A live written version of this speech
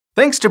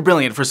Thanks to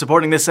Brilliant for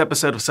supporting this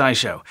episode of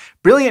SciShow.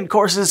 Brilliant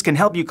courses can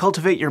help you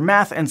cultivate your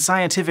math and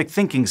scientific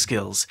thinking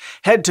skills.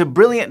 Head to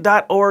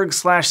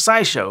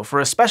brilliant.org/SciShow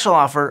for a special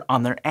offer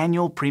on their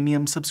annual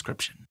premium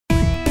subscription.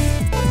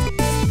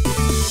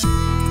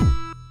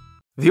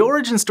 The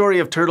origin story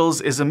of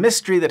turtles is a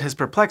mystery that has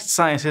perplexed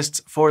scientists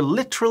for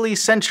literally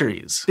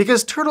centuries.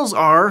 Because turtles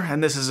are,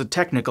 and this is a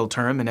technical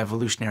term in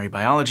evolutionary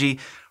biology,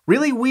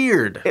 really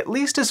weird. At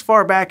least as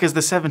far back as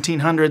the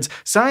 1700s,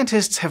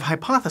 scientists have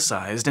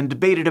hypothesized and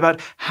debated about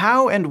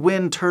how and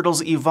when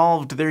turtles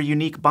evolved their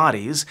unique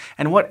bodies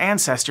and what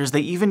ancestors they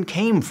even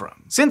came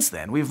from. Since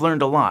then, we've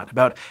learned a lot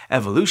about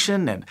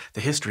evolution and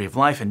the history of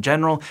life in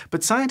general,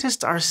 but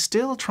scientists are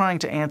still trying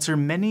to answer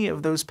many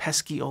of those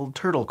pesky old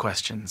turtle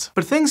questions.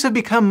 But things have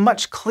become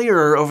much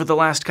clearer over the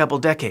last couple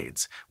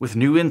decades. With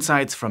new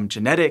insights from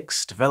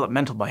genetics,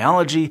 developmental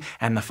biology,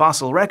 and the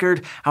fossil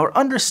record, our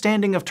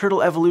understanding of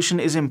turtle evolution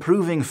is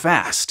improving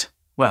fast.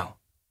 Well,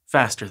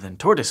 faster than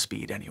tortoise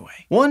speed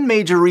anyway. One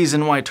major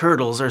reason why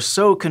turtles are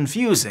so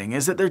confusing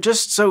is that they're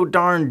just so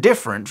darn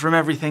different from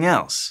everything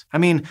else. I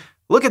mean,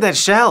 look at that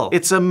shell.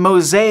 It's a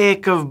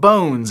mosaic of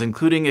bones,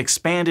 including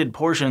expanded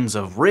portions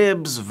of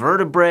ribs,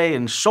 vertebrae,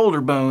 and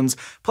shoulder bones,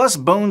 plus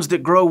bones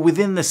that grow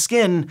within the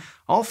skin,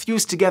 all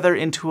fused together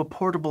into a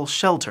portable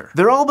shelter.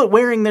 They're all but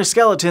wearing their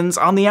skeletons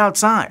on the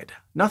outside.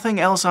 Nothing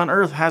else on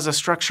Earth has a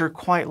structure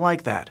quite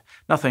like that.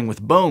 Nothing with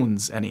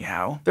bones,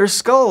 anyhow. Their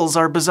skulls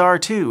are bizarre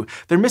too.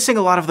 They're missing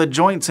a lot of the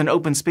joints and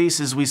open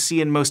spaces we see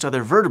in most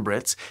other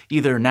vertebrates,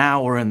 either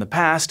now or in the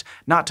past,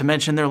 not to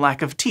mention their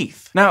lack of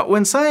teeth. Now,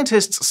 when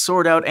scientists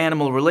sort out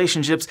animal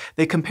relationships,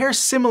 they compare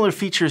similar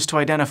features to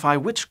identify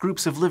which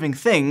groups of living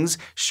things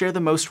share the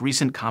most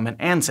recent common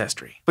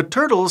ancestry. But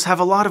turtles have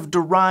a lot of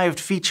derived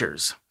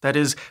features. That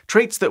is,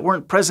 traits that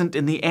weren't present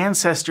in the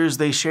ancestors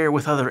they share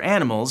with other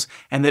animals,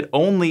 and that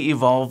only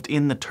evolved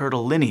in the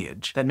turtle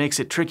lineage. That makes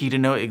it tricky to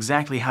know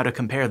exactly how to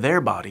compare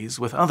their bodies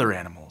with other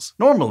animals.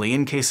 Normally,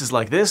 in cases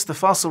like this, the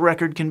fossil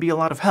record can be a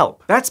lot of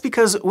help. That's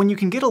because when you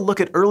can get a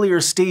look at earlier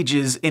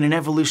stages in an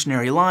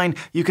evolutionary line,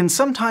 you can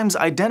sometimes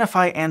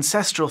identify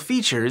ancestral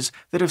features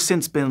that have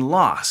since been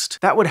lost.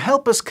 That would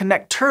help us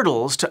connect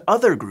turtles to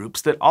other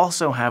groups that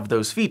also have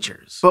those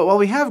features. But while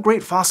we have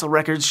great fossil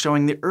records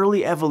showing the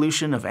early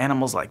evolution of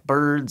animals like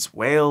birds,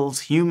 whales,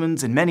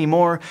 humans, and many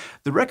more,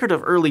 the record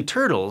of early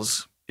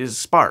turtles is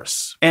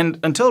sparse. And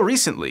until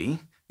recently,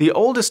 the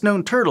oldest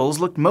known turtles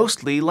looked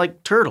mostly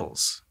like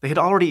turtles. They had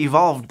already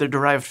evolved their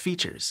derived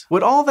features.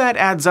 What all that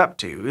adds up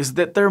to is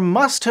that there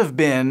must have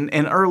been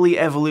an early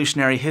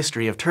evolutionary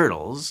history of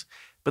turtles,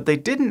 but they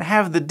didn't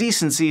have the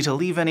decency to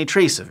leave any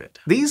trace of it.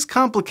 These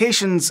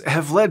complications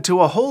have led to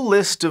a whole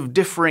list of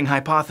differing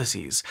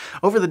hypotheses.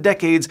 Over the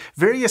decades,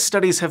 various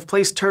studies have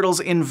placed turtles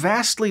in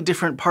vastly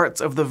different parts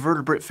of the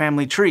vertebrate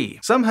family tree.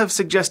 Some have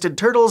suggested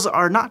turtles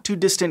are not too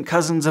distant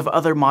cousins of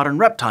other modern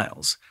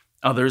reptiles.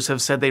 Others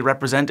have said they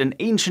represent an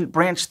ancient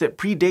branch that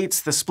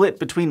predates the split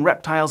between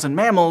reptiles and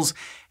mammals,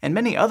 and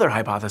many other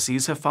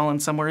hypotheses have fallen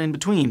somewhere in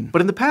between.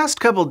 But in the past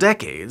couple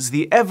decades,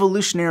 the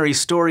evolutionary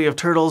story of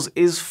turtles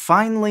is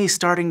finally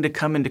starting to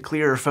come into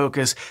clearer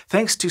focus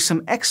thanks to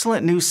some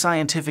excellent new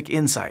scientific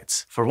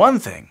insights. For one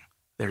thing,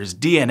 there's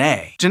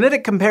DNA.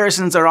 Genetic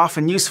comparisons are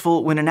often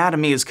useful when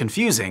anatomy is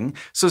confusing,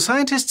 so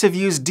scientists have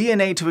used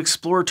DNA to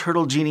explore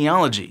turtle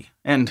genealogy.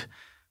 And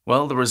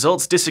well, the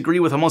results disagree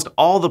with almost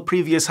all the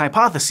previous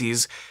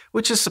hypotheses,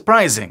 which is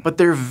surprising. But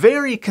they're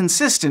very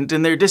consistent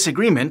in their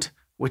disagreement,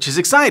 which is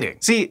exciting.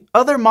 See,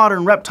 other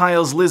modern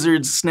reptiles,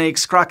 lizards,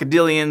 snakes,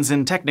 crocodilians,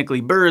 and technically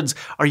birds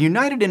are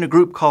united in a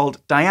group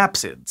called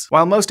diapsids.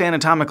 While most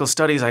anatomical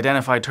studies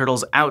identify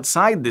turtles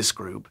outside this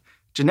group,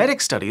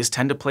 genetic studies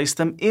tend to place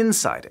them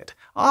inside it,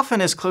 often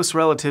as close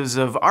relatives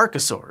of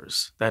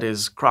archosaurs, that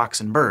is,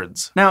 crocs and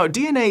birds. Now,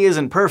 DNA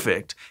isn't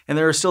perfect, and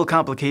there are still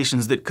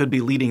complications that could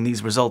be leading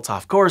these results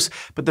off course,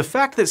 but the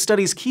fact that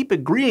studies keep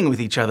agreeing with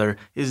each other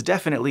is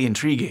definitely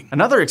intriguing.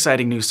 Another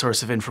exciting new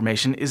source of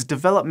information is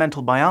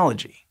developmental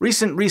biology.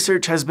 Recent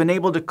research has been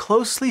able to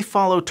closely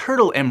follow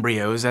turtle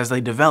embryos as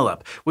they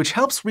develop, which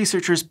helps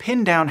researchers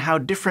pin down how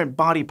different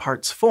body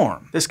parts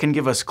form. This can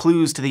give us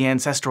clues to the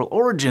ancestral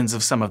origins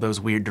of some of those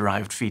weird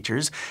derived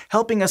features,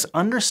 helping us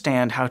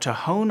understand how to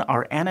hone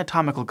our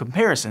anatomical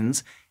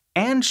comparisons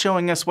and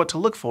showing us what to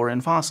look for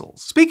in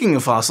fossils. Speaking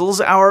of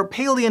fossils, our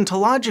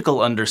paleontological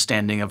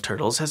understanding of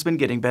turtles has been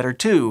getting better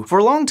too. For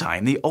a long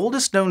time, the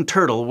oldest known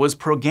turtle was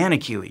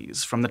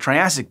Proganachilles from the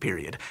Triassic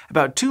period,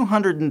 about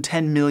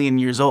 210 million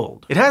years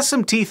old. It has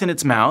some teeth in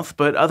its mouth,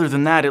 but other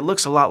than that, it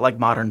looks a lot like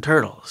modern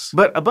turtles.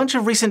 But a bunch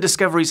of recent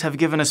discoveries have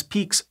given us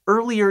peeks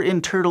earlier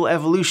in turtle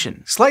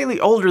evolution. Slightly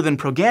older than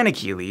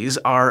Proganachilles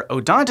are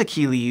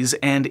Odontochelys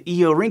and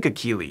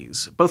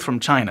Eorhynchocheles, both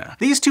from China.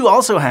 These two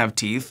also have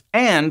teeth,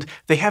 and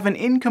they have have an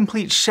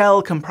incomplete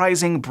shell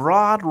comprising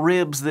broad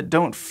ribs that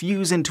don't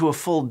fuse into a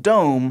full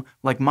dome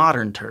like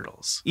modern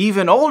turtles.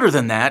 Even older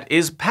than that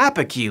is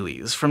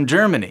Papacheles from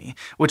Germany,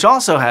 which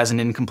also has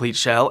an incomplete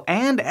shell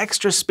and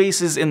extra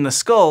spaces in the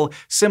skull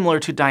similar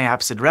to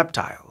diapsid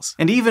reptiles.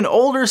 And even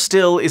older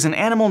still is an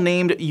animal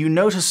named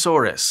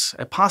Eunotosaurus,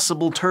 a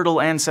possible turtle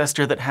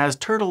ancestor that has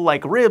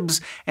turtle-like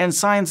ribs and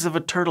signs of a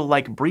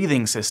turtle-like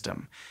breathing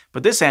system.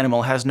 But this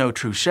animal has no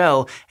true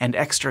shell and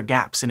extra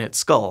gaps in its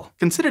skull.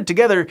 Considered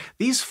together,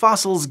 these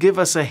fossils give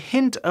us a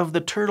hint of the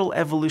turtle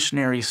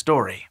evolutionary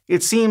story.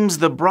 It seems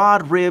the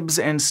broad ribs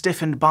and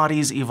stiffened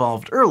bodies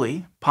evolved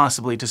early,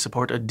 possibly to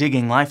support a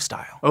digging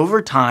lifestyle. Over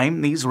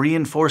time, these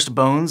reinforced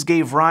bones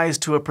gave rise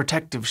to a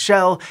protective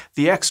shell,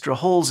 the extra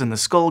holes in the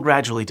skull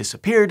gradually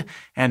disappeared,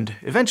 and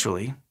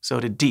eventually, so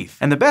did teeth.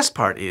 And the best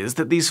part is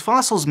that these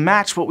fossils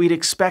match what we'd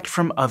expect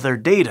from other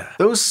data.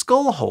 Those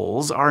skull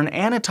holes are an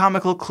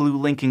anatomical clue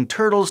linking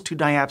turtles to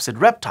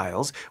diapsid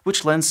reptiles,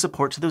 which lends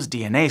support to those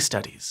DNA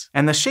studies.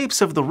 And the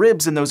shapes of the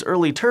ribs in those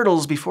early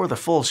turtles before the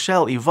full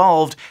shell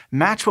evolved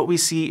match what we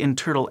see in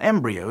turtle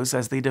embryos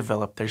as they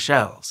develop their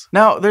shells.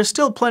 Now, there's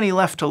still plenty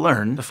left to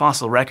learn. The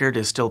fossil record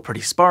is still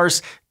pretty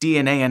sparse,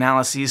 DNA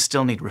analyses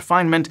still need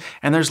refinement,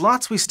 and there's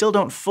lots we still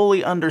don't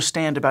fully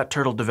understand about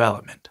turtle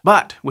development.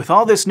 But with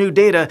all this new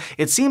data,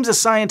 it seems a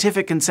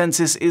scientific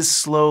consensus is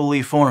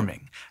slowly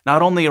forming,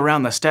 not only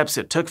around the steps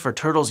it took for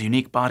turtles'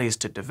 unique bodies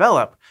to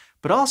develop,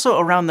 but also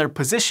around their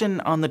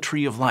position on the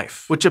tree of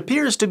life, which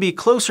appears to be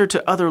closer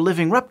to other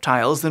living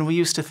reptiles than we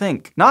used to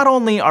think. Not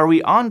only are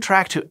we on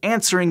track to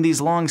answering these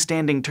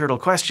long-standing turtle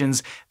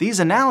questions, these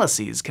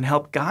analyses can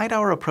help guide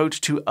our approach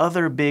to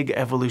other big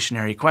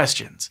evolutionary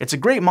questions. It's a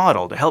great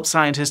model to help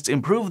scientists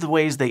improve the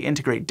ways they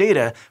integrate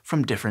data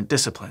from different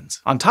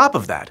disciplines. On top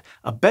of that,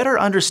 a better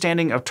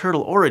understanding of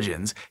turtle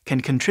origins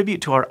can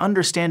contribute to our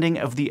understanding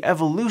of the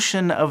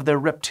evolution of their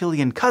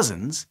reptilian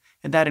cousins,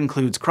 and that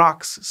includes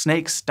crocs,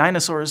 snakes,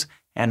 dinosaurs,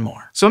 and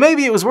more. So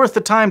maybe it was worth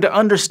the time to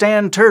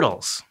understand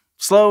turtles.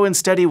 Slow and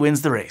steady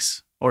wins the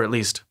race, or at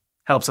least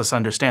helps us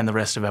understand the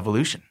rest of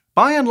evolution.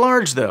 By and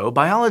large, though,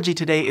 biology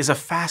today is a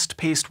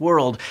fast-paced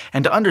world,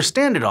 and to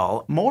understand it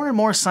all, more and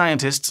more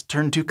scientists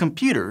turn to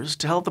computers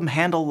to help them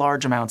handle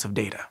large amounts of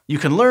data. You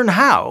can learn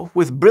how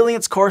with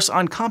Brilliant's course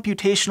on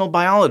computational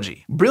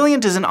biology.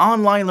 Brilliant is an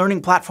online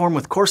learning platform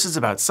with courses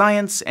about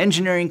science,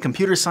 engineering,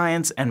 computer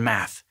science, and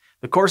math.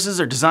 The courses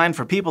are designed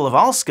for people of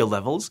all skill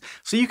levels,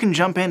 so you can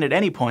jump in at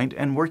any point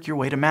and work your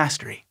way to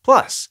mastery.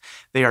 Plus,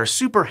 they are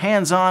super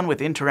hands-on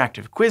with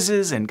interactive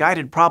quizzes and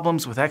guided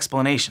problems with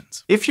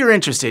explanations. If you're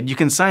interested, you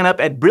can sign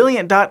up at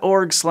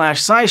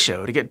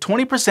brilliant.org/SciShow to get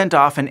 20%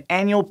 off an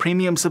annual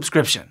premium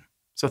subscription.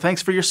 So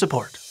thanks for your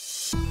support.